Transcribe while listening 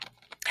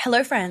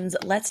Hello, friends.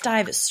 Let's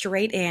dive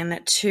straight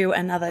in to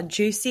another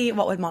juicy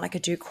 "What would Monica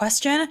do?"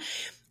 question.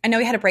 I know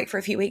we had a break for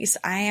a few weeks.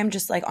 I am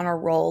just like on a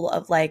roll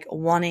of like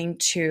wanting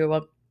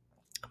to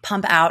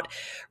pump out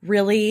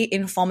really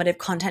informative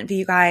content for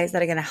you guys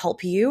that are going to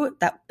help you.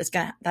 That is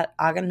going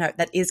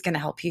to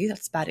help you.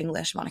 That's bad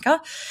English, Monica.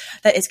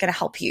 That is going to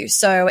help you.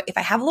 So if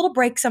I have a little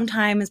break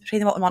sometimes between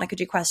the "What would Monica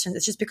do?" questions,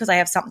 it's just because I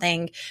have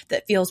something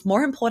that feels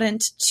more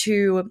important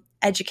to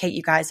educate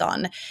you guys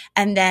on,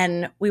 and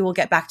then we will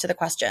get back to the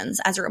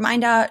questions. As a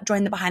reminder,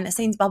 join the behind the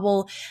scenes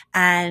bubble,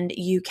 and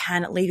you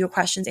can leave your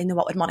questions in the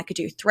 "What would Monica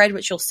do?" thread,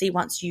 which you'll see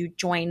once you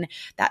join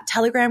that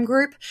Telegram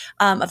group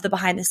of the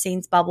behind the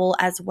scenes bubble,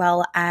 as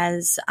well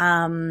as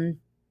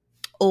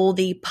all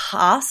the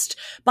past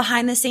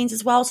behind the scenes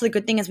as well. So the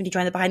good thing is when you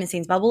join the behind the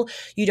scenes bubble,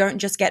 you don't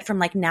just get from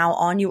like now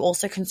on, you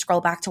also can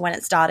scroll back to when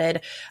it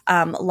started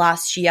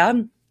last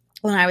year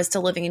when I was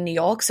still living in New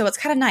York. So it's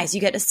kind of nice.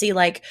 You get to see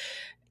like,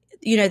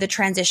 you know, the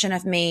transition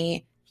of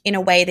me in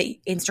a way that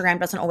Instagram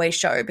doesn't always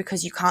show,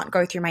 because you can't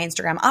go through my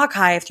Instagram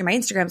archive, through my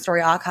Instagram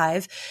story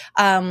archive.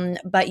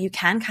 But you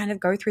can kind of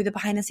go through the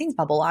behind the scenes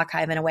bubble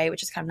archive in a way,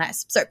 which is kind of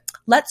nice. So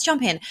let's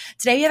jump in.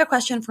 Today we have a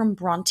question from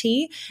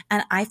Bronte,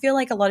 and I feel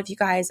like a lot of you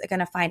guys are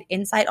going to find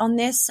insight on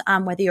this,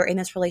 whether you're in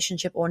this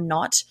relationship or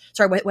not.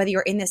 Sorry, whether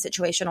you're in this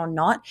situation or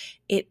not.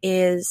 It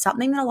is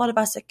something that a lot of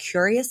us are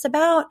curious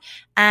about.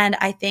 And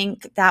I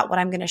think that what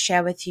I'm going to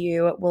share with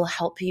you will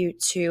help you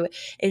to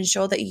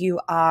ensure that you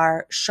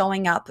are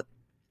showing up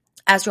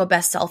as your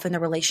best self in the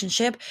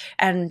relationship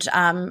and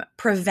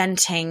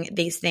preventing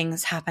these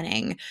things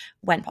happening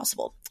when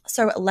possible.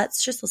 So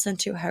let's just listen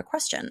to her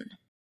question.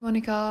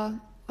 Monica,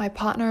 my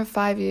partner of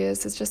 5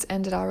 years has just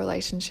ended our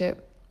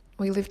relationship.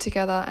 We live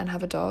together and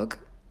have a dog.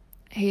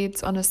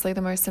 He's honestly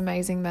the most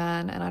amazing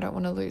man, and I don't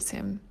want to lose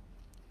him.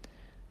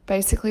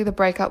 Basically, the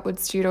breakup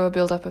was due to a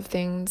buildup of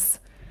things,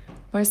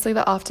 mostly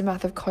the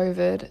aftermath of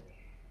COVID.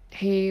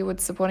 He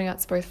was supporting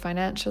us both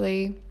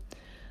financially,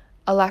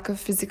 a lack of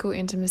physical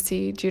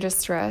intimacy due to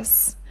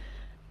stress,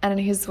 and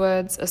in his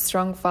words, a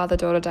strong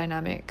father-daughter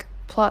dynamic,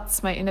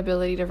 plus my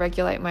inability to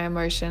regulate my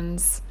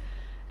emotions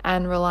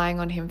and relying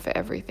on him for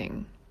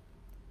everything.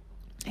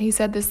 He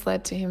said this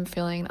led to him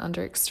feeling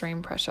under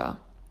extreme pressure.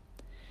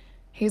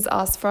 He's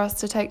asked for us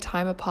to take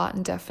time apart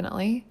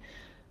indefinitely,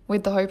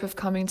 with the hope of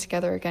coming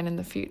together again in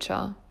the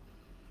future.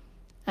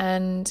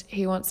 And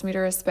he wants me to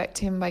respect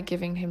him by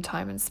giving him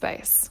time and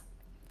space.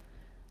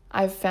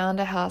 I've found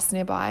a house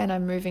nearby and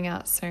I'm moving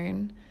out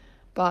soon,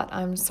 but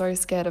I'm so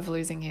scared of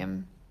losing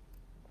him.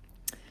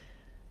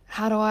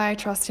 How do I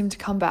trust him to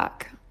come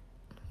back?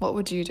 What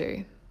would you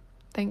do?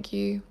 Thank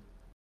you.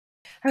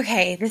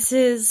 Okay, this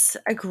is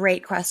a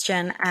great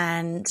question.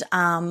 And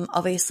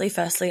obviously,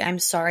 firstly, I'm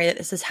sorry that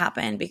this has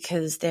happened,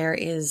 because there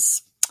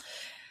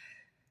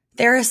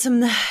are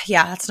some,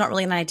 it's not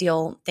really an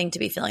ideal thing to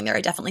be feeling. There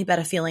are definitely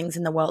better feelings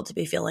in the world to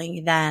be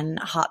feeling than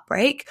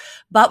heartbreak.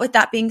 But with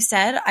that being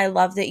said, I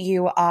love that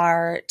you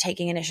are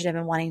taking initiative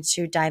and wanting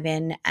to dive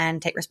in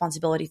and take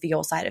responsibility for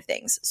your side of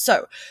things.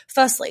 So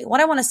firstly, what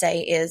I want to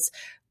say is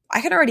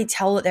I can already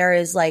tell that there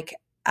is like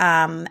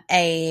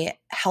a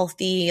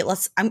healthy,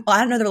 I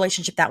don't know the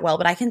relationship that well,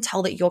 but I can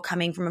tell that you're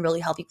coming from a really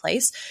healthy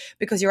place,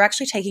 because you're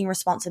actually taking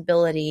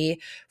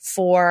responsibility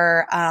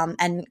for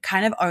and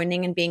kind of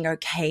owning and being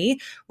okay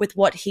with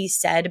what he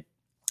said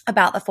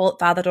about the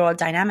father-daughter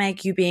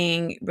dynamic, you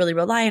being really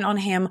reliant on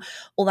him,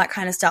 all that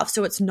kind of stuff.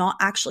 So it's not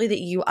actually that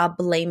you are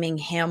blaming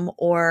him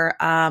or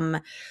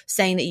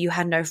saying that you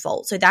had no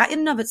fault. So that in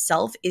and of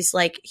itself is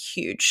like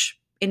huge,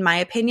 in my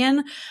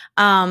opinion,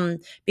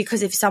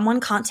 because if someone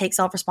can't take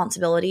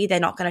self-responsibility,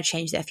 they're not going to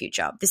change their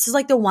future. This is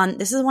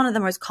one of the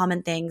most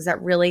common things that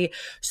really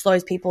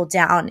slows people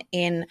down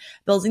in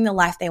building the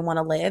life they want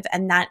to live,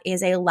 and that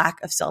is a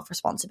lack of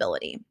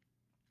self-responsibility.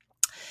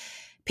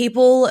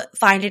 People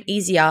find it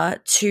easier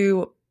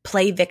to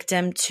play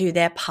victim to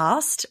their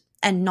past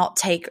and not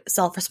take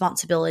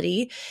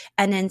self-responsibility,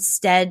 and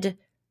instead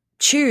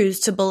choose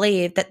to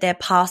believe that their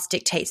past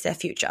dictates their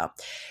future.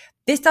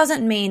 This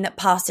doesn't mean that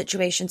past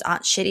situations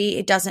aren't shitty.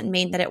 It doesn't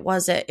mean that it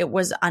wasn't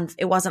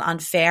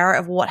unfair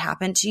of what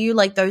happened to you.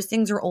 Like, those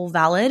things are all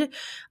valid.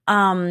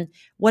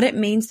 What it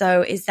means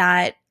though is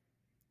that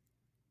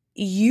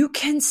you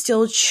can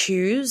still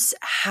choose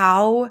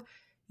how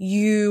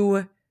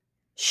you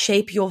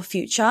shape your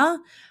future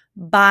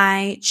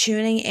by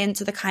tuning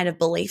into the kind of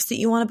beliefs that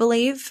you want to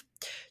believe,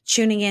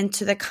 tuning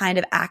into the kind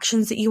of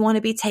actions that you want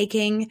to be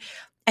taking,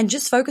 and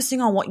just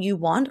focusing on what you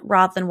want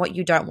rather than what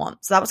you don't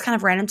want. So that was kind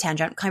of a random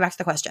tangent. Coming back to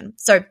the question.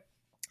 So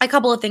a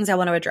couple of things I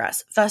want to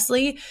address.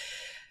 Firstly,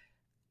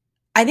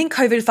 I think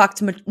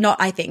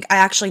COVID I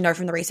actually know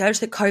from the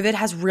research that COVID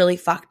has really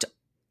fucked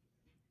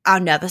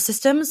our nervous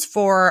systems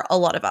for a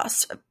lot of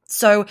us.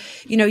 So,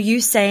 you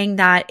saying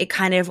that it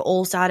kind of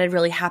all started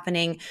really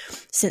happening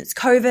since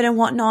COVID and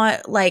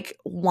whatnot, like,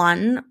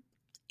 one,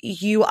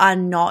 you are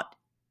not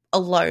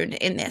alone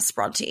in this,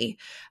 Bronte.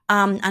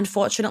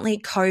 Unfortunately,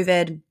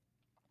 COVID,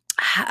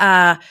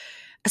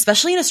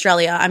 especially in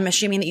Australia, I'm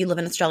assuming that you live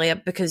in Australia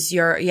because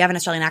you have an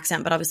Australian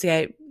accent, but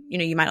obviously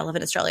you might not live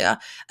in Australia,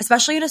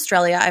 especially in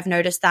Australia, I've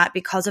noticed that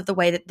because of the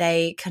way that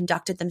they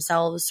conducted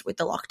themselves with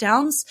the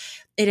lockdowns,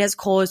 it has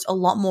caused a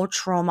lot more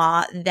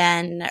trauma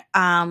than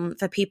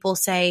for people,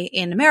 say,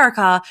 in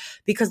America,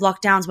 because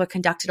lockdowns were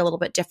conducted a little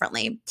bit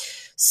differently.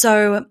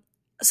 So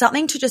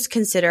something to just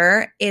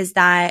consider is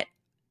that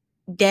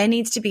there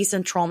needs to be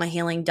some trauma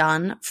healing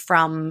done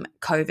from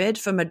COVID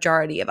for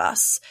majority of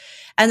us.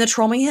 And the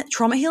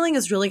trauma healing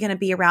is really going to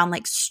be around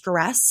like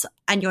stress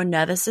and your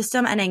nervous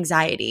system and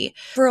anxiety.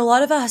 For a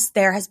lot of us,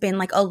 there has been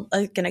like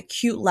an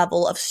acute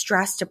level of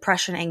stress,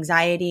 depression,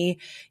 anxiety,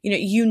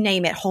 you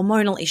name it,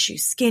 hormonal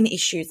issues, skin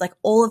issues, like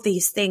all of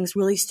these things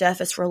really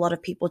surfaced for a lot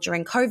of people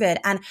during COVID.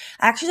 And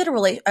I actually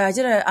I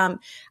did a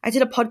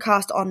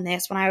podcast on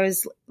this when I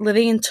was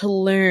living in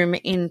Tulum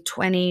in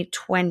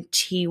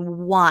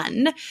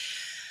 2021.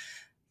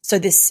 So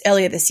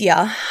earlier this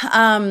year.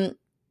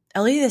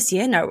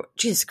 No,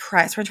 Jesus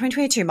Christ, we're in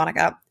 2022,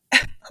 Monica.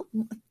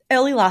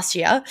 Early last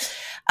year,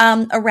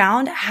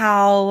 around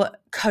how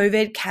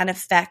COVID can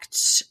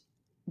affect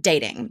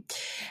dating.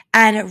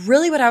 And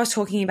really what I was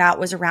talking about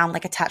was around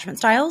like attachment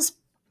styles.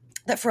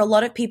 That for a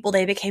lot of people,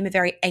 they became a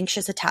very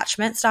anxious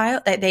attachment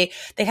style. They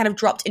kind of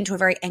dropped into a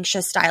very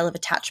anxious style of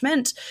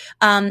attachment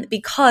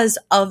because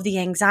of the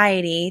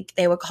anxiety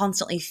they were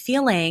constantly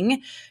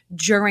feeling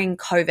during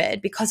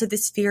COVID, because of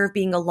this fear of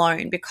being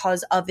alone,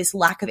 because of this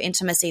lack of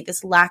intimacy,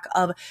 this lack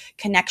of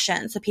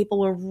connection. So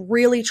people were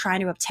really trying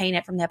to obtain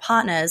it from their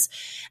partners,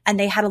 and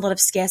they had a lot of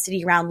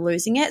scarcity around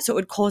losing it. So it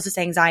would cause this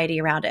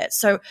anxiety around it.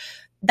 So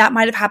that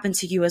might have happened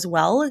to you as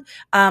well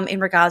in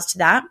regards to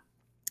that.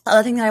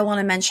 Other thing that I want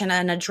to mention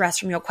and address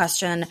from your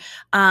question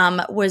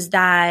was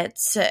that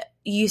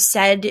you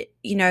said,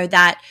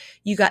 that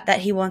you got that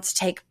he wants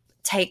to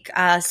take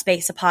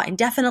space apart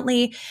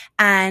indefinitely,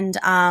 and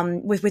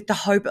with the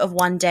hope of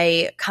one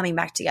day coming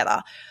back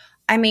together.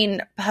 I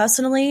mean,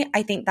 personally,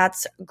 I think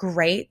that's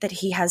great that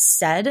he has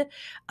said,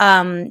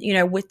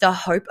 with the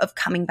hope of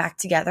coming back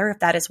together, if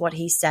that is what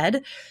he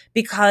said,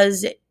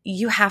 because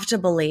you have to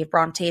believe,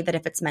 Bronte, that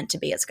if it's meant to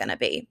be, it's going to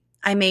be.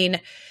 I mean,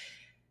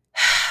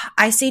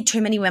 I see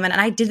too many women,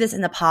 and I did this in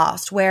the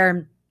past,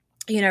 where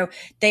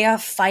they are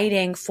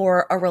fighting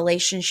for a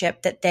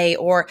relationship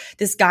or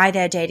this guy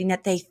they're dating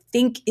that they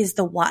think is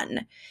the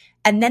one.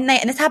 And then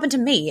and this happened to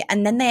me,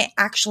 and then they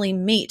actually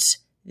meet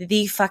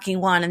the fucking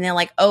one, and they're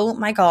like, oh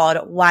my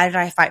God, why did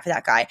I fight for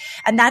that guy?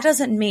 And that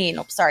doesn't mean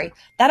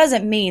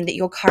that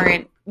your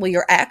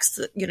your ex,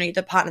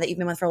 the partner that you've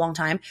been with for a long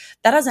time,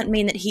 that doesn't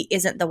mean that he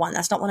isn't the one.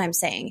 That's not what I'm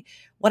saying.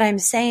 What I'm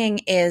saying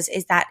is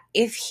that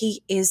if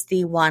he is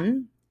the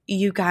one,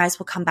 you guys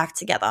will come back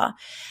together.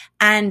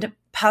 And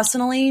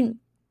personally,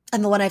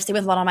 and the one I've seen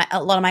with a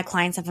lot of my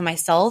clients and for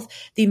myself,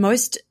 the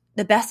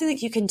best thing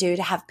that you can do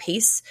to have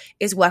peace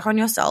is work on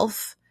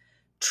yourself.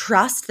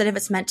 Trust that if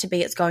it's meant to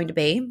be, it's going to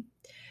be.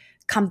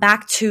 Come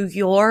back to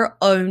your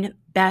own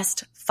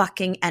best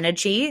fucking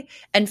energy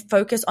and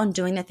focus on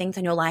doing the things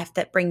in your life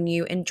that bring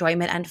you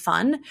enjoyment and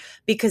fun,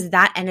 because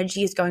that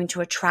energy is going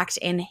to attract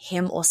in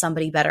him or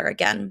somebody better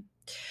again.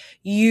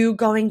 You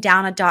going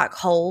down a dark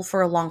hole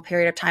for a long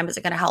period of time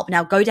isn't going to help.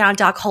 Now, go down a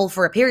dark hole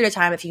for a period of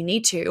time if you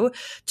need to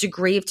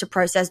grieve, to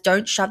process.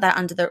 Don't shove that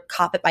under the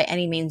carpet by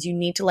any means. You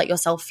need to let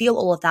yourself feel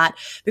all of that,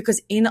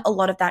 because in a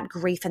lot of that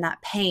grief and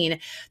that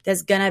pain,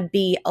 there's going to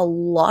be a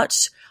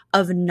lot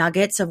of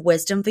nuggets of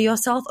wisdom for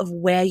yourself of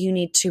where you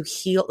need to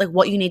heal, like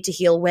what you need to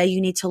heal, where you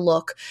need to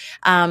look,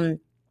 and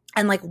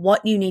like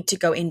what you need to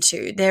go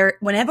into.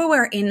 Whenever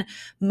we're in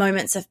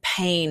moments of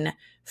pain,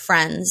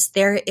 friends,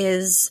 there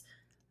is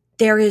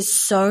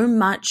so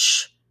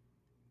much,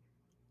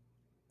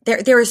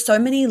 there is so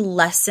many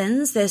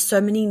lessons, there's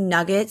so many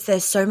nuggets,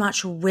 there's so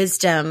much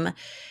wisdom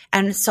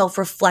and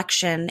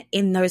self-reflection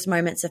in those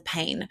moments of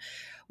pain,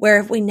 where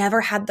if we never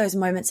had those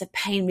moments of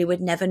pain, we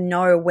would never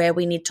know where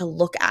we need to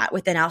look at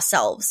within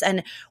ourselves.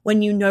 And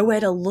when you know where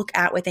to look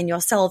at within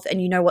yourself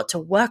and you know what to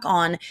work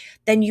on,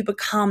 then you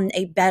become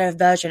a better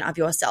version of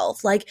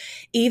yourself. Like,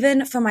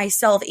 even for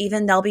myself,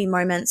 even there'll be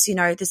moments,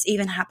 this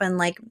even happened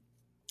like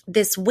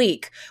this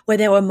week, where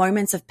there were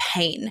moments of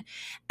pain,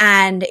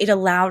 and it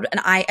allowed,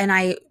 and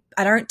I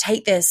don't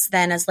take this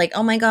then as like,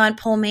 oh my God,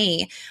 poor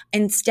me.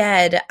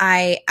 Instead,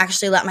 I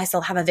actually let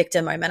myself have a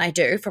victim moment. I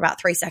do for about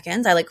 3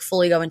 seconds. I like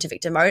fully go into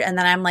victim mode. And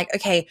then I'm like,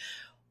 okay,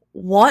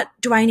 what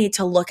do I need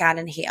to look at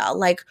in here?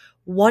 Like,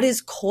 what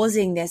is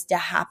causing this to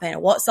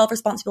happen? What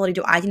self-responsibility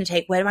do I need to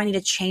take? Where do I need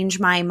to change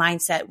my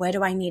mindset? Where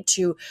do I need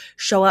to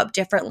show up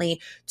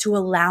differently to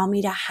allow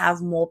me to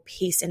have more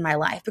peace in my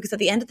life? Because at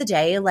the end of the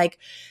day, like,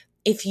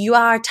 if you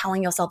are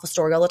telling yourself a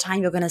story all the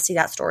time, you're going to see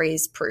that story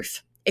as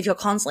proof. If you're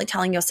constantly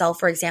telling yourself,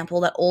 for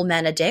example, that all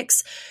men are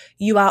dicks,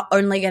 you are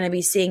only going to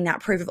be seeing that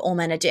proof of all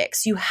men are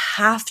dicks. You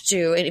have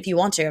to, and if you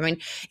want to, I mean,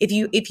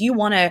 if you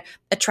want to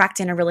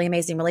attract in a really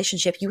amazing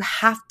relationship, you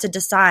have to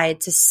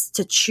decide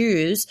to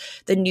choose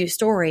the new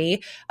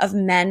story of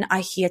men are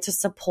here to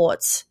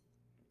support.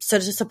 So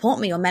to support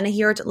me, or men are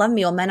here to love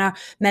me, or men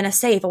are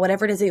safe, or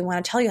whatever it is that you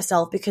want to tell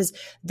yourself, because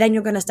then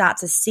you're going to start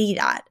to see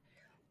that.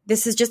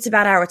 this is just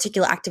about our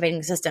reticular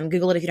activating system.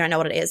 Google it if you don't know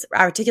what it is.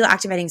 Our reticular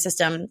activating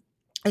system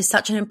is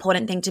such an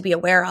important thing to be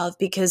aware of,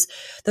 because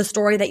the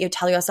story that you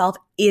tell yourself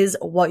is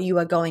what you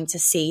are going to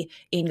see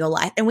in your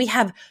life. And we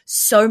have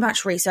so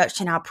much research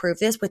to now prove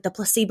this, with the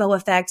placebo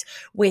effect,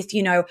 with,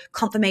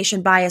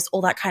 confirmation bias,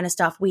 all that kind of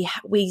stuff.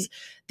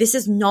 This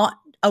is not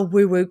a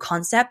woo-woo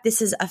concept.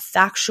 This is a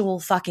factual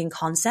fucking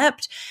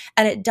concept.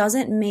 And it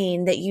doesn't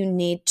mean that you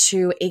need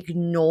to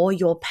ignore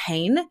your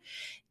pain.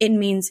 It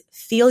means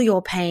feel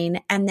your pain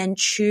and then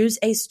choose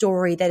a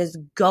story that is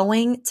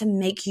going to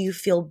make you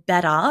feel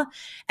better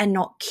and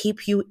not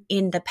keep you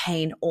in the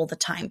pain all the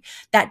time.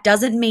 That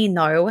doesn't mean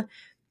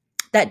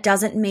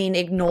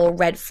ignore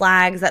red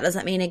flags. That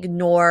doesn't mean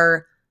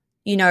ignore,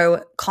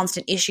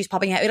 constant issues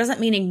popping out. It doesn't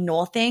mean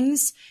ignore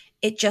things.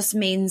 It just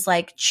means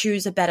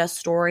choose a better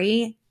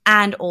story,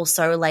 and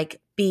also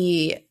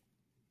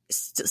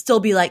still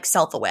be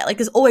self-aware.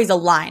 There's always a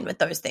line with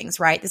those things,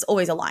 right? There's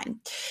always a line.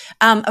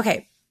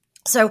 Okay.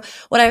 So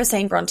what I was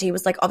saying, Bronte,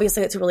 was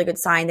obviously it's a really good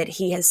sign that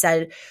he has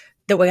said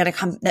that we're going to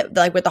come,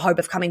 with the hope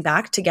of coming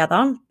back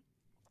together.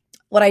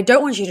 What I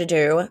don't want you to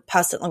do,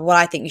 personally, what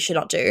I think you should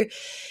not do,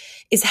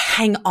 is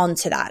hang on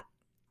to that.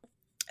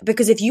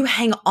 Because if you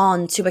hang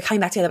on to we're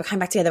coming back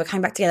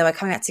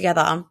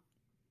together,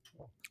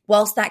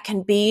 whilst that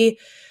can be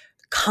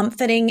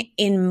comforting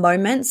in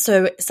moments,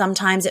 so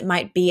sometimes it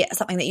might be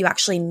something that you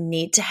actually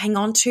need to hang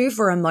on to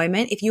for a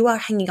moment. If you are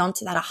hanging on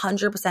to that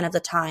 100% of the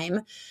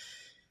time,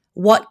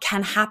 what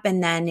can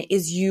happen then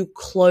is you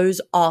close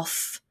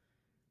off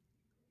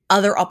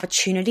other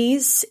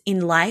opportunities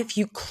in life.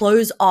 You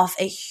close off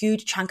a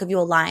huge chunk of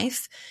your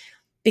life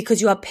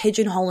because you are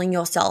pigeonholing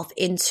yourself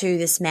into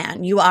this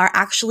man. You are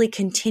actually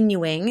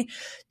continuing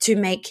to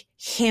make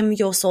him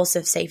your source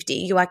of safety.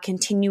 You are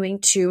continuing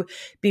to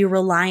be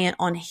reliant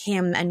on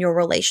him and your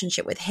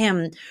relationship with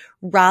him,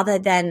 rather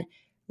than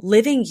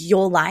living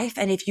your life.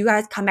 And if you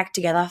guys come back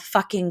together,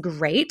 fucking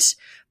great.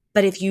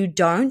 But if you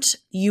don't,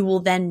 you will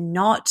then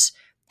not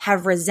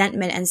have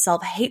resentment and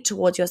self-hate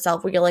towards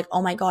yourself, where you're like,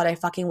 oh my God, I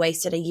fucking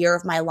wasted a year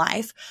of my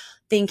life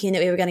thinking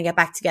that we were going to get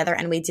back together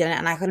and we didn't,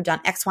 and I could have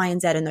done X, Y,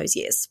 and Z in those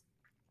years.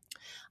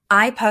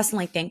 I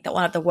personally think that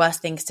one of the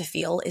worst things to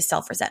feel is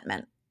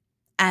self-resentment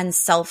and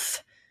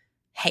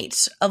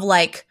self-hate of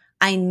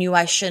I knew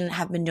I shouldn't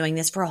have been doing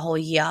this for a whole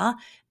year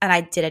and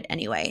I did it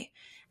anyway.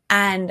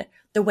 And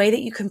the way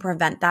that you can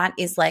prevent that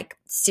is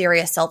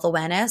serious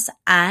self-awareness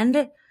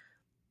and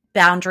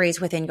boundaries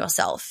within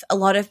yourself. A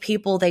lot of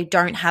people, they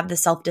don't have the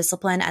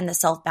self-discipline and the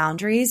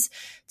self-boundaries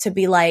to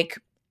be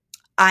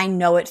I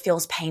know it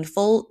feels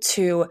painful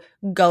to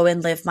go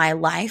and live my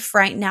life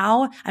right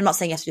now. I'm not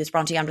saying you have to do this,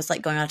 Bronte. I'm just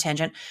going on a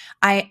tangent.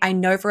 I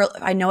know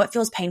it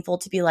feels painful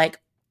to be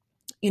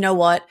you know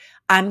what?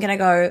 I'm going to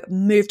go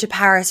move to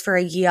Paris for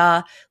a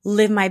year,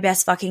 live my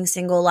best fucking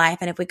single life.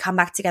 And if we come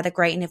back together,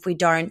 great. And if we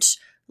don't,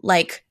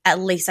 at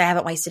least I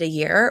haven't wasted a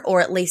year,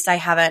 or at least I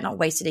haven't not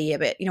wasted a year,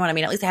 but you know what I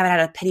mean? At least I haven't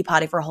had a pity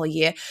party for a whole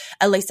year.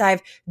 At least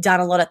I've done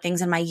a lot of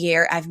things in my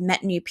year. I've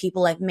met new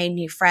people. I've made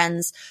new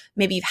friends.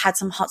 Maybe you've had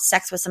some hot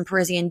sex with some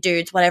Parisian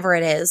dudes, whatever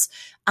it is.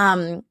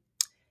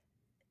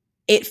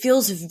 It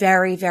feels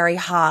very, very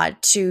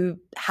hard to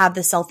have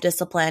the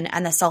self-discipline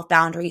and the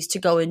self-boundaries to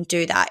go and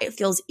do that. It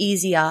feels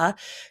easier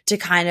to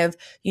kind of,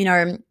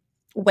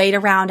 wait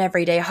around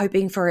every day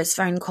hoping for his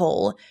phone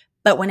call.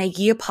 But when a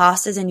year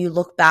passes and you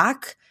look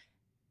back,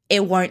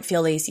 it won't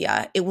feel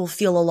easier. It will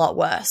feel a lot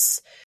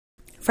worse.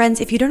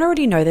 Friends, if you don't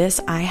already know this,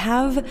 I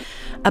have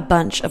a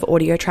bunch of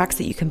audio tracks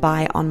that you can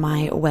buy on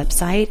my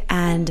website,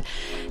 and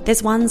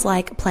there's ones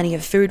like Plenty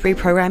of Food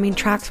reprogramming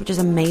tracks, which is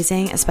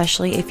amazing,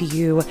 especially if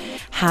you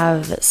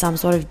have some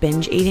sort of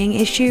binge eating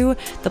issue.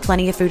 The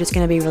Plenty of Food is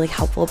going to be really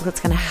helpful because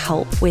it's going to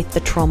help with the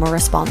trauma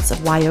response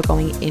of why you're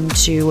going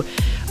into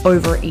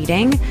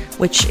overeating,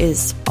 which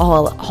is a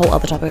whole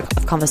other topic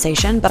of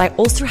conversation. But I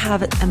also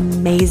have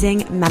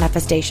amazing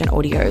manifestation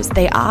audios.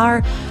 They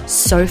are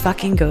so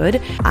fucking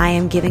good. I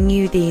am giving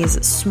you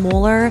these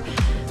smaller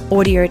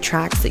audio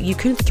tracks that you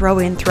can throw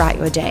in throughout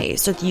your day,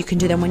 so that you can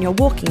do them when you're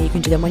walking, you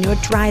can do them when you're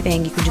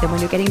driving, you can do them when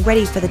you're getting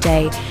ready for the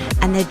day,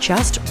 and they're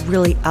just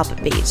really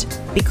upbeat.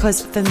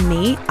 Because for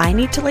me, I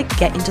need to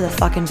get into the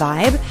fucking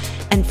vibe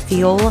and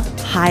feel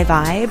high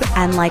vibe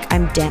and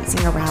I'm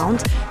dancing around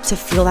to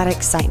feel that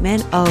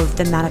excitement of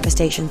the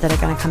manifestations that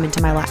are going to come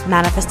into my life.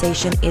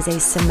 Manifestation is a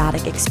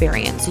somatic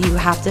experience, so you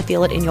have to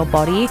feel it in your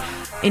body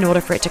in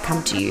order for it to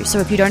come to you. So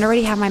if you don't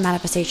already have my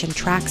manifestation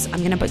tracks, I'm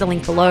going to put the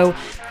link below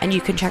and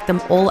you can check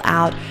them all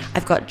out.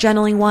 I've got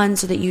journaling ones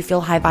so that you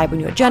feel high vibe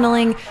when you're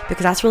journaling,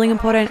 because that's really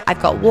important.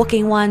 I've got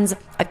walking ones.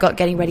 I've got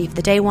getting ready for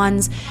the day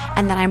ones.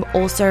 And then I'm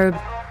also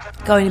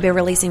going to be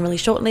releasing really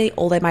shortly,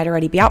 or they might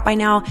already be out by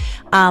now,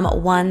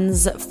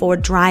 ones for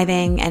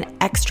driving, an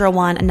extra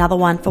one, another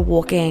one for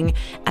walking.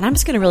 And I'm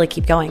just going to really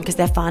keep going because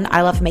they're fun.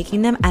 I love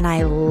making them and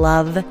I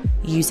love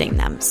using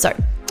them. So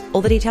all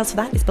the details for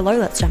that is below.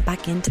 Let's jump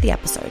back into the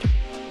episode.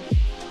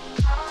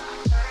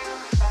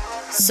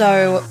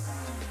 So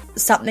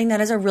something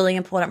that is a really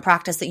important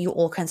practice that you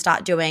all can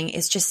start doing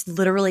is just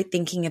literally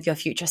thinking of your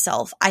future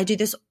self. I do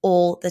this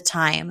all the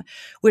time.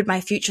 Would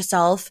my future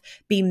self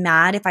be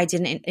mad if I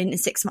didn't in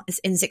 6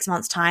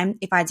 months time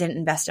if I didn't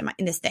invest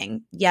in this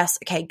thing? Yes.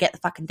 Okay. Get the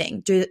fucking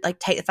thing. Take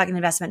the fucking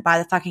investment, buy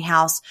the fucking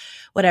house,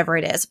 whatever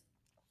it is.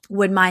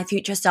 Would my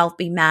future self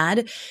be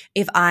mad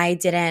if I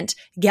didn't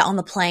get on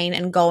the plane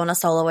and go on a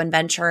solo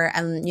adventure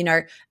and,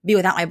 be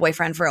without my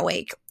boyfriend for a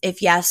week?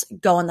 If yes,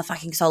 go on the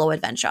fucking solo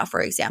adventure, for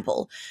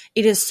example.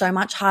 It is so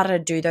much harder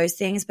to do those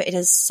things, but it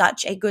is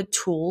such a good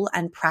tool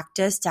and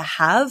practice to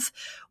have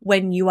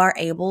when you are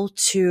able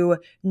to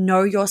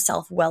know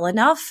yourself well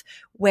enough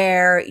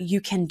where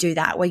you can do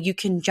that, where you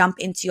can jump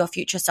into your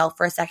future self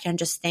for a second and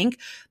just think,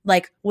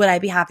 like, would I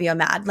be happy or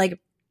mad? Like,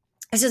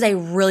 this is a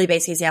really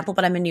basic example,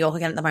 but I'm in New York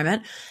again at the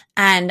moment.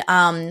 And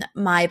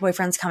my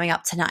boyfriend's coming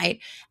up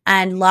tonight.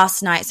 And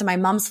last night, so my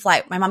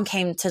mum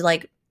came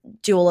to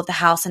do all of the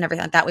house and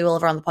everything like that. We will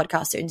have her on the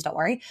podcast soon, so don't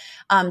worry,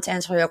 to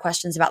answer all your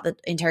questions about the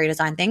interior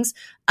design things.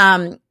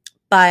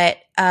 But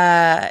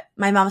my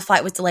mom's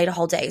flight was delayed a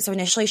whole day. So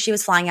initially she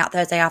was flying out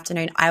Thursday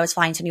afternoon. I was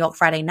flying to New York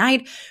Friday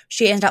night.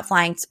 She ended up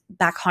flying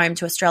back home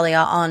to Australia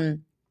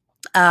on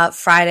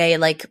Friday,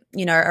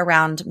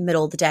 around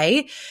middle of the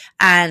day.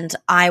 And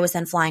I was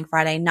then flying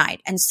Friday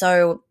night. And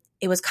so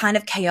it was kind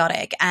of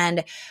chaotic.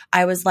 And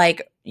I was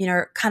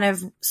kind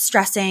of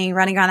stressing,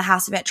 running around the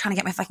house a bit, trying to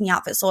get my fucking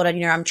outfit sorted.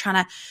 I'm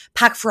trying to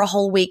pack for a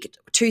whole week,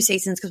 2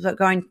 seasons, because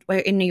we're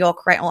in New York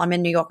I'm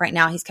in New York right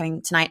now. He's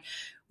coming tonight.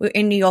 We're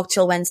in New York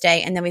till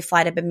Wednesday. And then we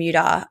fly to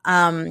Bermuda,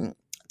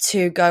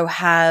 to go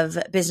have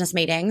business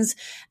meetings.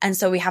 And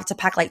so we have to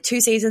pack 2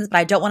 seasons, but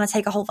I don't want to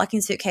take a whole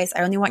fucking suitcase.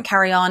 I only want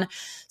carry on.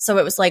 So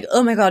it was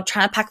oh my God,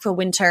 trying to pack for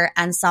winter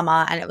and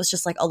summer. And it was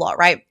just a lot,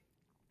 right?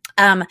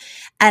 And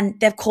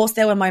of course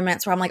there were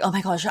moments where I'm oh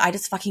my gosh, should I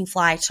just fucking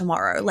fly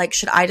tomorrow?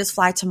 Should I just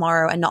fly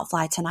tomorrow and not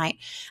fly tonight?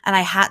 And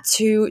I had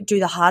to do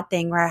the hard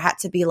thing where I had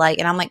to be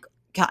and I'm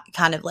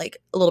kind of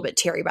a little bit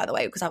teary, by the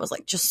way, because I was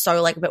just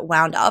so a bit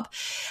wound up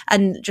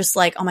and just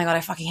oh my God,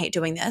 I fucking hate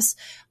doing this.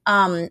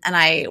 And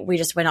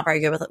we're not very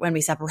good with it when we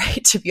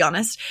separate, to be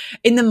honest.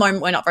 In the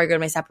moment, we're not very good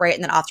when we separate.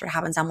 And then after it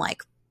happens, I'm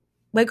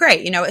we're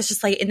great. It's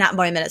just in that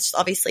moment, it's just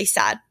obviously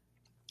sad,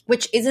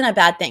 which isn't a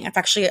bad thing. It's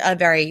actually a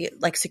very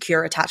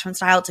secure attachment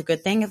style. It's a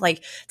good thing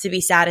to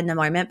be sad in the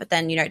moment, but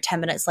then, 10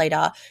 minutes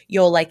later,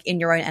 you're in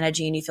your own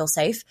energy and you feel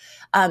safe.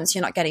 So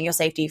you're not getting your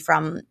safety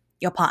from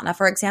your partner,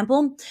 for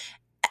example.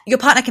 Your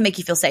partner can make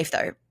you feel safe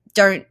though.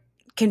 Don't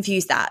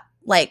confuse that.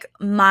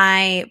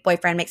 My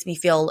boyfriend makes me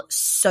feel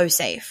so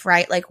safe,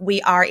 right?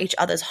 We are each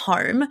other's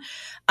home.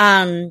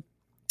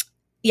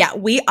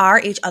 We are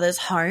each other's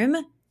home,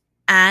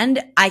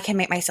 and I can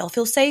make myself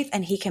feel safe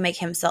and he can make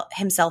himself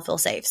feel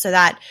safe, so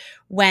that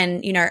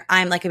when,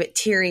 I'm a bit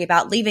teary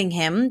about leaving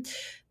him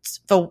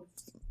for,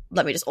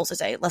 let me just also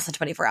say, less than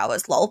 24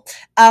 hours, lol.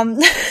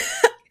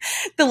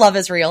 The love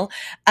is real.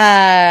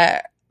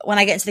 When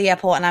I get into the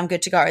airport and I'm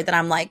good to go, then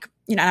I'm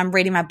and I'm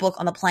reading my book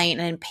on the plane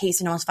and in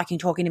peace and no one's fucking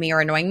talking to me or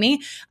annoying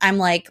me,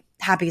 I'm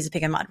happy as a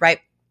pig in mud, right?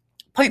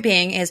 Point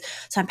being is,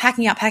 so I'm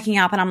packing up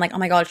and I'm oh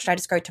my God, should I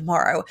just go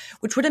tomorrow?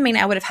 Which would have mean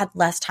I would have had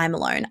less time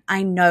alone.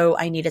 I know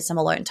I needed some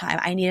alone time.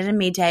 I needed a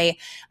midday.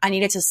 I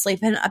needed to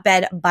sleep in a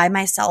bed by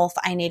myself.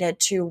 I needed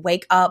to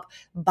wake up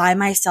by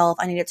myself.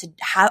 I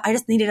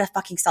just needed a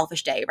fucking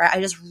selfish day, right?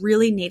 I just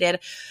really needed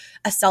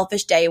a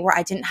selfish day where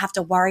I didn't have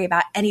to worry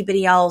about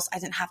anybody else. I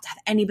didn't have to have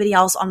anybody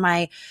else on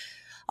my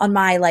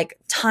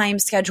time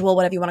schedule,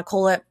 whatever you want to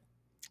call it.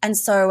 And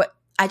so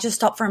I just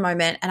stopped for a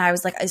moment and I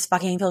was I just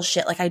fucking feel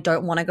shit. I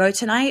don't want to go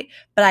tonight,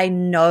 but I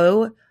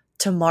know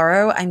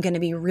tomorrow I'm going to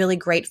be really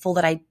grateful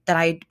that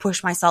I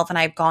pushed myself and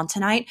I've gone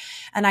tonight.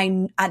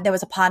 And there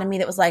was a part of me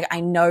that was I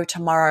know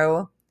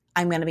tomorrow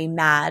I'm going to be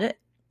mad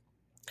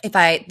if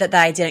that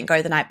I didn't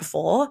go the night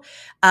before.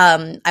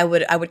 I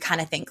would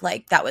kind of think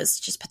that was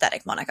just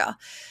pathetic, Monica.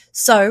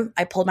 So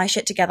I pulled my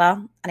shit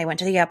together and I went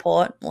to the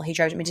airport. Well, he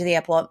drove me to the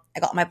airport. I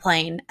got on my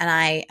plane and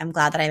I am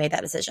glad that I made that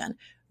decision.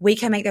 We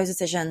can make those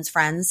decisions,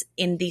 friends,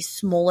 in the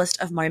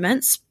smallest of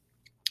moments.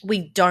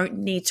 We don't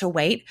need to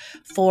wait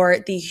for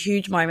the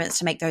huge moments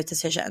to make those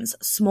decisions.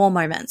 Small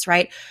moments,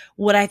 right?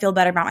 Would I feel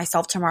better about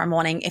myself tomorrow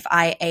morning if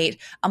I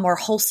ate a more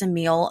wholesome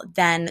meal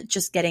than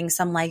just getting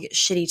some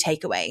shitty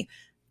takeaway?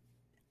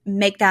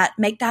 Make that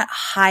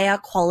higher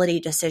quality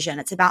decision.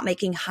 It's about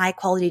making high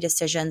quality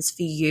decisions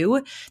for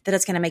you that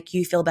it's going to make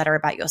you feel better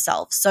about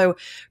yourself. So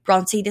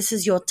Bronte, this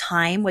is your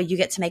time where you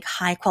get to make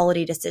high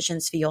quality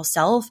decisions for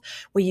yourself,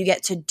 where you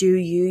get to do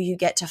you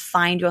get to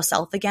find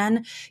yourself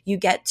again. You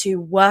get to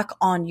work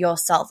on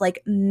yourself.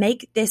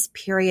 Make this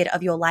period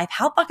of your life.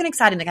 How fucking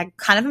exciting. I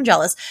kind of am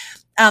jealous.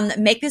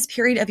 Make this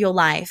period of your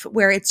life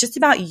where it's just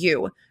about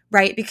you,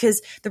 right?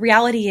 Because the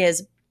reality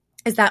is,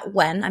 is that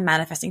when I'm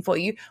manifesting for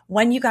you,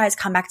 when you guys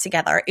come back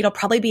together, it'll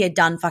probably be a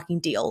done fucking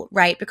deal,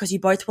 right? Because you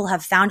both will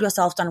have found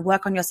yourself, done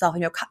work on yourself,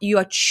 and you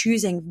are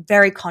choosing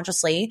very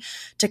consciously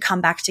to come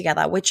back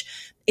together, which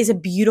is a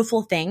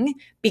beautiful thing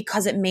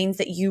because it means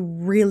that you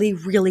really,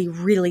 really,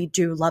 really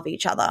do love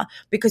each other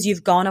because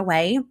you've gone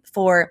away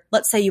for,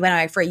 let's say you went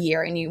away for a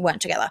year and you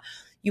weren't together.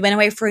 You went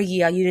away for a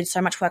year, you did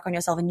so much work on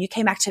yourself and you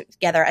came back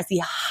together as the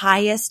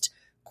highest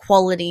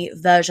quality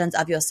versions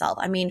of yourself.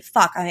 I mean,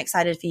 fuck, I'm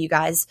excited for you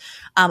guys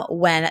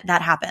when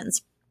that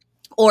happens.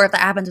 Or if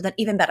that happens with an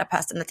even better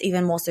person that's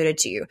even more suited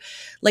to you.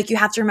 Like, you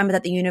have to remember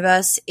that the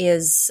universe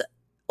is,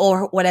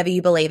 or whatever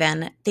you believe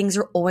in, things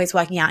are always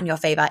working out in your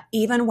favor,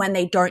 even when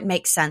they don't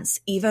make sense,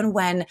 even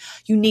when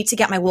you need to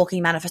get my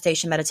walking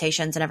manifestation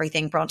meditations and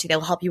everything, Bronte,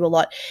 they'll help you a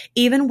lot.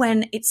 Even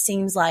when it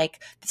seems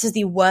like this is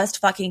the worst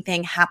fucking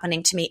thing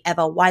happening to me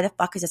ever. Why the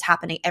fuck is this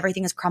happening?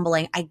 Everything is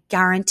crumbling. I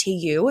guarantee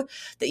you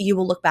that you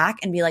will look back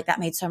and be like,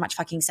 that made so much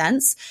fucking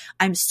sense.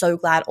 I'm so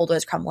glad all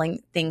those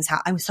crumbling things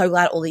I'm so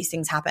glad all these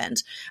things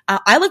happened.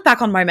 I look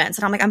back on moments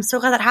and I'm like, I'm so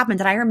glad that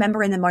happened. And I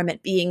remember in the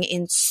moment being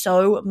in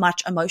so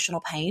much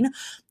emotional pain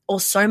or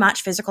so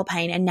much physical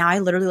pain. And now I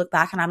literally look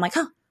back and I'm like,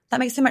 that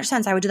makes so much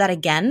sense. I would do that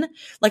again.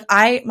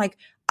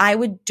 I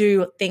would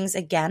do things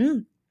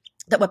again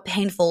that were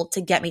painful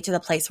to get me to the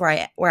place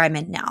where I'm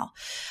in now.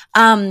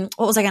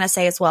 What was I going to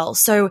say as well?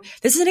 So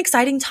this is an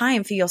exciting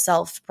time for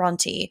yourself,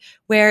 Bronte,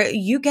 where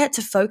you get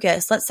to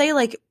focus. Let's say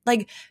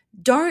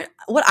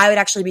what I would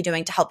actually be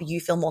doing to help you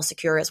feel more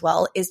secure as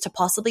well is to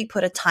possibly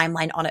put a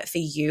timeline on it for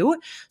you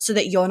so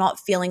that you're not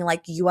feeling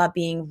like you are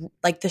being,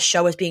 like the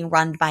show is being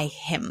run by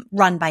him.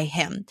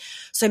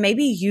 So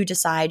maybe you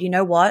decide, you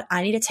know what?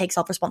 I need to take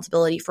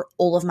self-responsibility for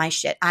all of my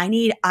shit. I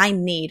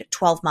need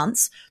 12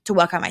 months to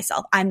work on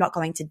myself. I'm not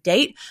going to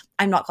date.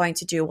 I'm not going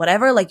to do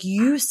whatever. Like,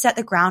 you set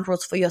the ground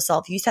rules for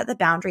yourself. You set the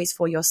boundaries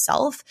for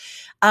yourself.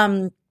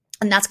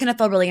 And that's going to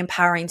feel really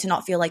empowering to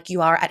not feel like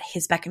you are at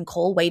his beck and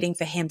call waiting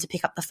for him to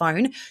pick up the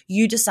phone.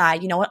 You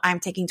decide, you know what, I'm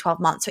taking 12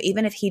 months. So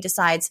even if he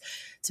decides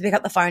to pick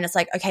up the phone, it's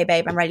like, okay,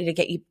 babe, I'm ready to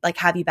get you, like,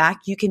 have you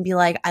back. You can be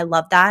like, I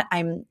love that.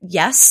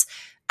 Yes,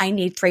 I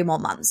need 3 more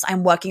months.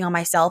 I'm working on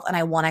myself and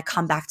I want to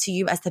come back to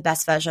you as the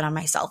best version of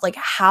myself. Like,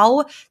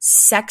 how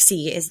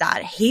sexy is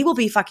that? He will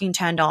be fucking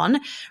turned on,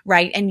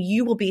 right? And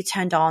you will be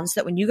turned on so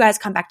that when you guys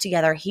come back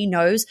together, he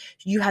knows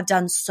you have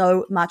done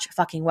so much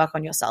fucking work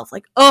on yourself.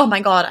 Like, oh my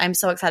God, I'm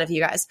so excited for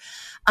you guys.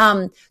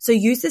 So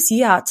use this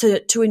year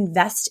to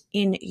invest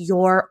in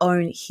your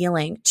own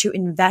healing, to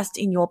invest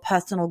in your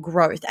personal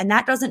growth. And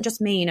that doesn't just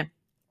mean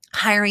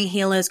hiring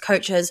healers,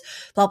 coaches,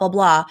 blah, blah,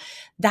 blah.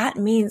 That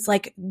means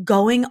like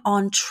going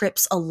on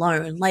trips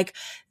alone. Like,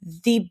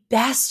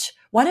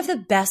 one of the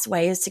best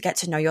ways to get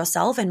to know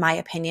yourself, in my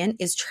opinion,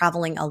 is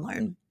traveling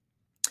alone.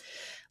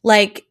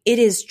 Like, it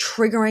is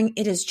triggering,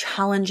 it is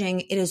challenging,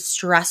 it is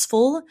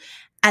stressful.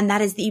 And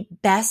that is the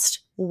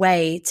best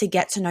way to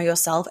get to know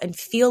yourself and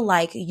feel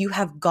like you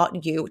have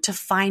got you, to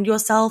find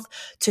yourself,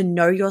 to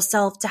know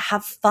yourself, to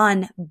have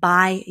fun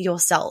by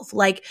yourself.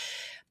 Like,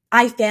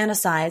 I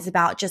fantasize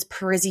about just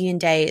Parisian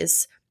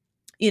days,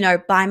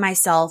 by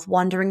myself,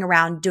 wandering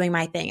around, doing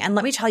my thing. And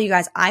let me tell you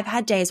guys, I've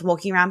had days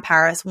walking around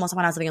Paris once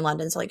when I was living in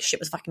London. So like, shit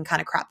was fucking kind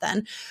of crap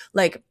then.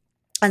 Like,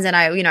 and then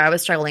I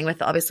was struggling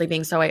with obviously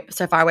being so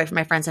far away from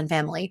my friends and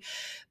family.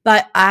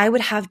 But I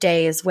would have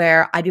days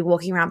where I'd be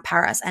walking around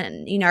Paris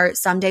and,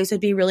 some days would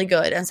be really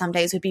good and some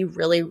days would be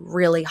really,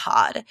 really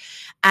hard.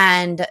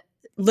 And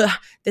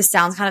this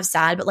sounds kind of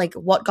sad, but like,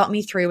 what got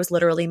me through was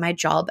literally my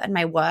job and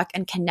my work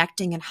and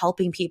connecting and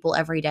helping people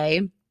every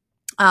day.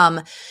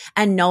 And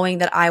knowing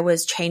that I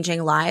was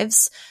changing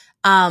lives.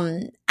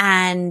 And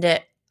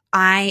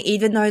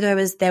even though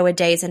there were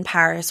days in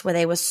Paris where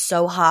they were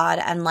so hard,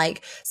 and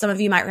like some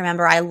of you might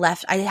remember, I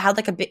had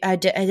like I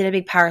did a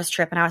big Paris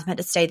trip and I was meant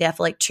to stay there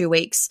for like 2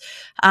 weeks.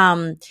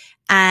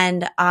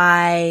 And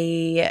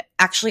I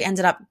actually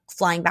ended up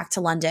flying back to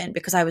London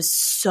because I was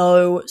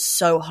so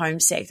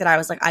homesick that I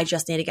was like, I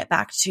just need to get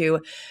back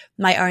to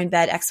my own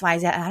bed,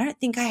 XYZ. And I don't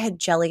think I had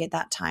jelly at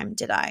that time,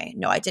 did I?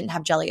 No, I didn't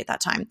have jelly at that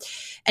time.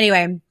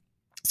 Anyway,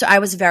 so I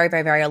was very,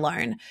 very, very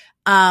alone.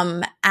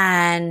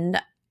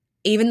 And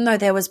even though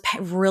there was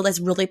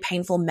really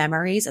painful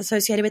memories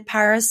associated with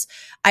Paris,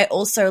 I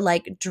also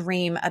like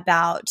dream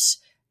about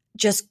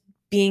just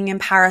being in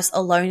Paris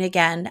alone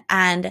again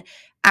and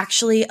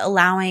actually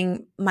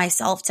allowing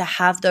myself to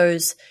have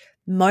those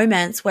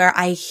moments where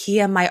I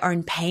hear my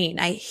own pain,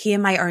 I hear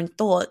my own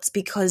thoughts,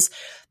 because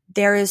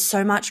there is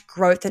so much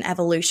growth and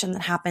evolution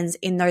that happens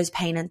in those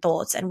pain and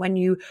thoughts. And when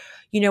you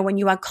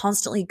are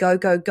constantly go,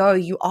 go, go,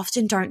 you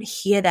often don't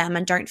hear them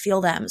and don't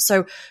feel them.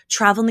 So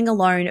traveling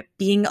alone,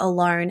 being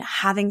alone,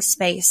 having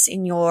space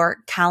in your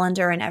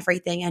calendar and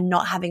everything and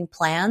not having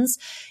plans,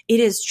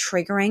 it is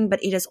triggering,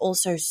 but it is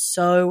also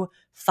so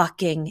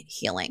fucking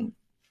healing.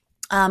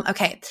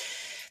 Okay.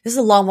 This is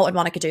a long what would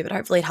Monica do, but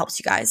hopefully it helps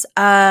you guys.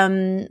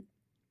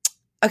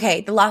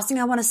 Okay, the last thing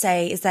I want to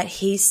say is that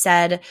he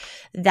said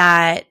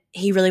that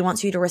he really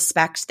wants you to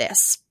respect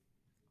this.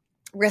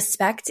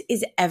 Respect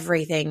is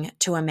everything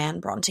to a man,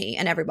 Bronte,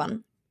 and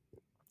everyone.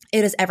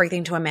 It is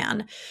everything to a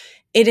man.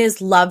 It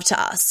is love to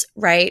us,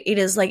 right? It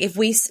is like if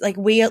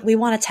we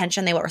want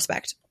attention, they want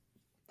respect.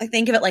 Like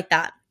think of it like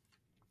that.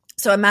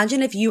 So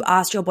imagine if you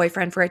asked your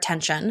boyfriend for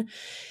attention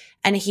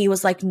and he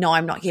was like, no,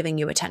 I'm not giving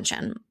you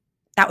attention.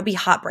 That would be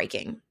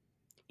heartbreaking.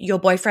 Your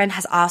boyfriend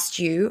has asked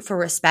you for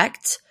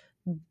respect.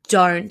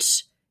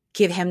 Don't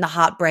give him the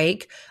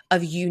heartbreak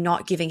of you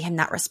not giving him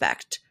that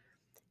respect.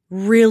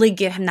 Really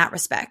give him that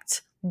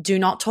respect. Do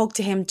not talk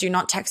to him. Do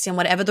not text him.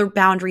 Whatever the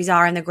boundaries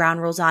are and the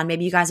ground rules are, and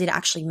maybe you guys need to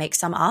actually make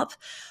some up,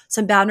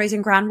 some boundaries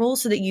and ground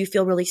rules so that you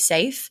feel really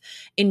safe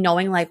in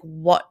knowing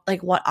what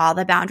are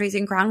the boundaries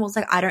and ground rules.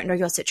 Like, I don't know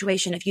your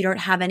situation. If you don't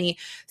have any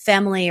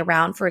family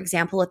around, for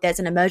example, if there's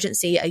an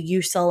emergency, are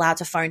you still allowed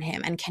to phone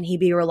him? And can he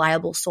be a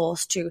reliable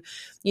source to,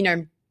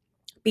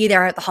 be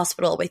there at the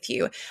hospital with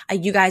you? Are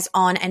you guys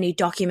on any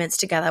documents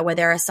together where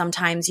there are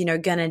sometimes,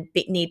 gonna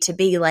need to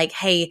be like,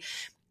 hey,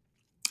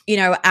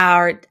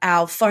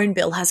 our phone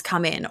bill has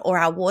come in or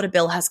our water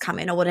bill has come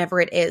in or whatever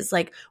it is.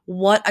 Like,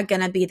 what are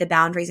going to be the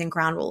boundaries and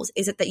ground rules?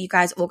 Is it that you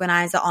guys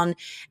organize it on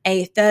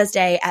a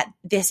Thursday at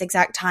this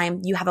exact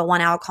time? You have a 1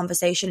 hour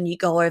conversation and you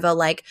go over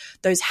like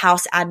those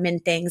house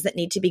admin things that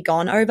need to be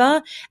gone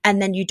over,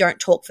 and then you don't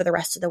talk for the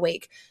rest of the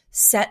week.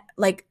 Set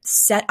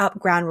up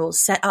ground rules,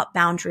 set up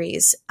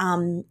boundaries.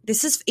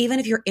 This is even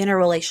if you're in a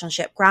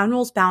relationship, ground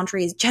rules,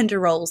 boundaries, gender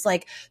roles,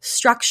 like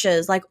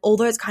structures, like all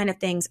those kind of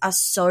things are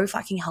so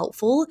fucking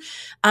helpful.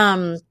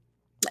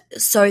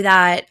 So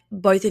that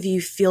both of you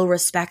feel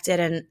respected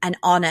and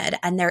honored,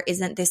 and there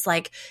isn't this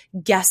like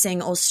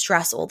guessing or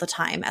stress all the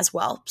time as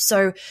well.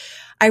 So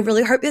I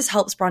really hope this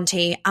helps,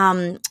 Bronte.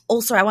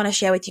 Also, I want to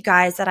share with you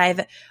guys that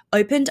I've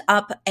opened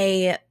up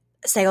a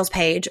sales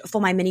page for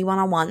my mini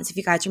one-on-ones. If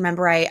you guys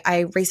remember,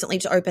 I recently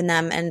just opened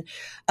them and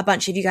a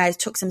bunch of you guys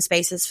took some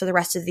spaces for the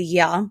rest of the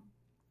year.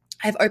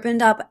 I've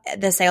opened up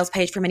the sales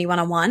page for mini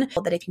one-on-one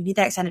that if you need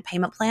that extended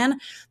payment plan,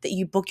 that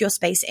you book your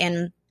space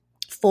in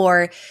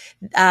for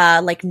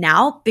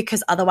now,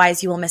 because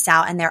otherwise you will miss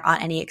out and there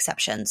aren't any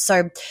exceptions.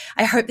 So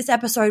I hope this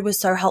episode was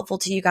so helpful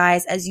to you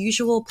guys. As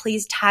usual,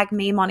 please tag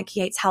me, Monica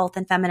Yates Health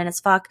and Feminine as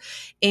Fuck,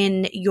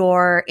 in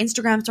your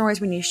Instagram stories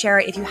when you share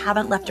it. If you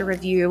haven't left a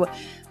review,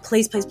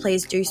 please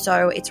do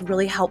so. It's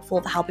really helpful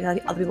for helping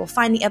other people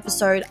find the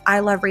episode.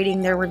 I love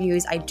reading their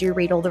reviews. I do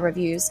read all the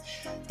reviews.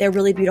 They're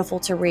really beautiful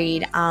to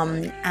read.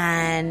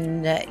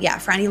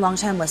 For any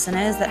long-term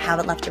listeners that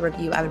haven't left a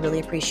review, I would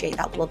really appreciate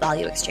that little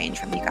value exchange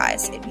from you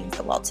guys. It means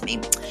the world to me.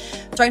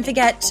 Don't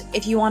forget,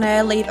 if you want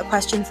to leave a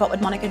question for What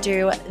Would Monica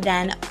Do,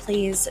 then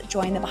please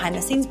join the behind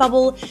the scenes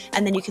bubble,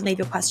 and then you can leave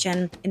your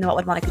question in the What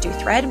Would Monica Do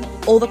thread.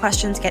 All the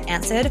questions get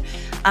answered.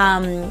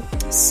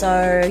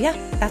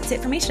 That's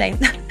it for me today.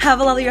 Have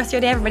a lovely rest of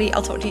your day, everybody.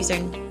 I'll talk to you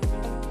soon.